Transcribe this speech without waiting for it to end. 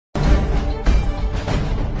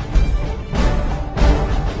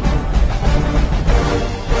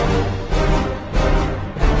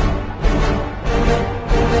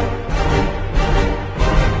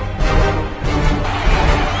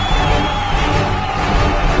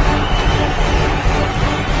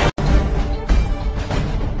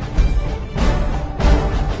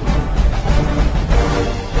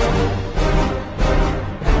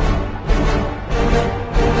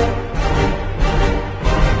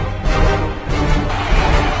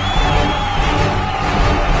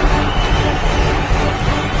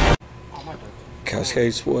K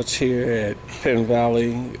Sports here at Penn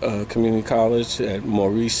Valley Community College at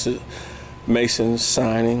Maurice Mason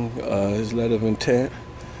signing his letter of intent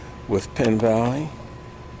with Penn Valley.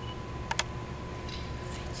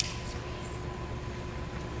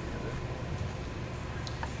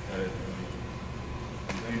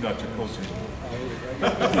 He's not your coach anymore.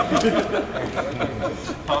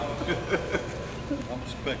 I'm a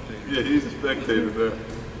spectator. Yeah, he's a spectator there. In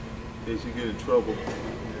case you get in trouble,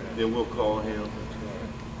 then we'll call him.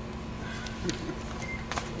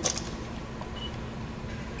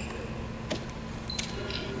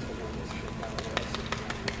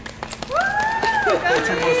 Don't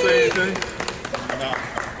you want to say anything? No.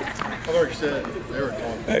 I've already said they were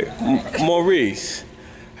talking. Hey, Maurice,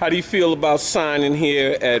 how do you feel about signing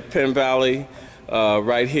here at Penn Valley,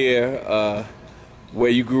 right here, where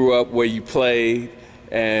you grew up, where you played,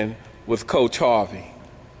 and with Coach Harvey?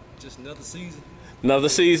 Just another season. Another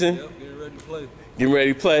season? Yep, getting ready to play. Getting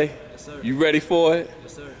ready to play? Yes, sir. You ready for it?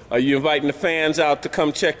 Yes, sir. Are you inviting the fans out to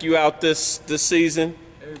come check you out this season?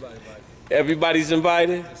 Everybody invited. Everybody's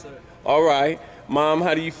invited? Yes, sir. All right. Mom,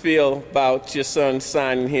 how do you feel about your son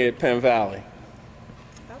signing here at Penn Valley?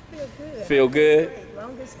 I feel good. Feel good? Great. As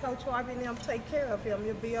long as Coach Harvey and them take care of him,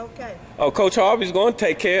 you'll be okay. Oh, Coach Harvey's going to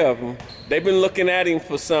take care of him. They've been looking at him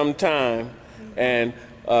for some time, and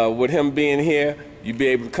with him being here, you'll be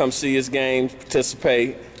able to come see his games,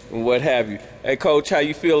 participate, and what have you. Hey, Coach, how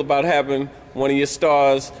you feel about having one of your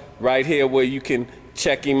stars right here where you can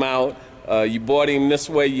check him out? You brought him this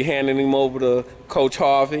way, you handing him over to Coach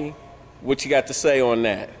Harvey. What you got to say on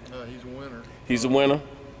that? He's a winner. He's a winner?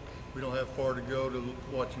 We don't have far to go to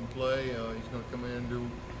watch him play. He's going to come in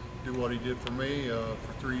and do what he did for me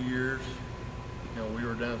for 3 years. You know, we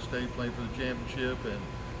were downstate playing for the championship, and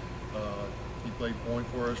he played point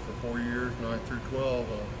for us for 4 years, 9 through 12.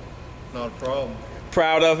 Not a problem.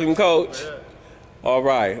 Proud of him, Coach? Yeah. All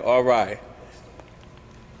right, all right.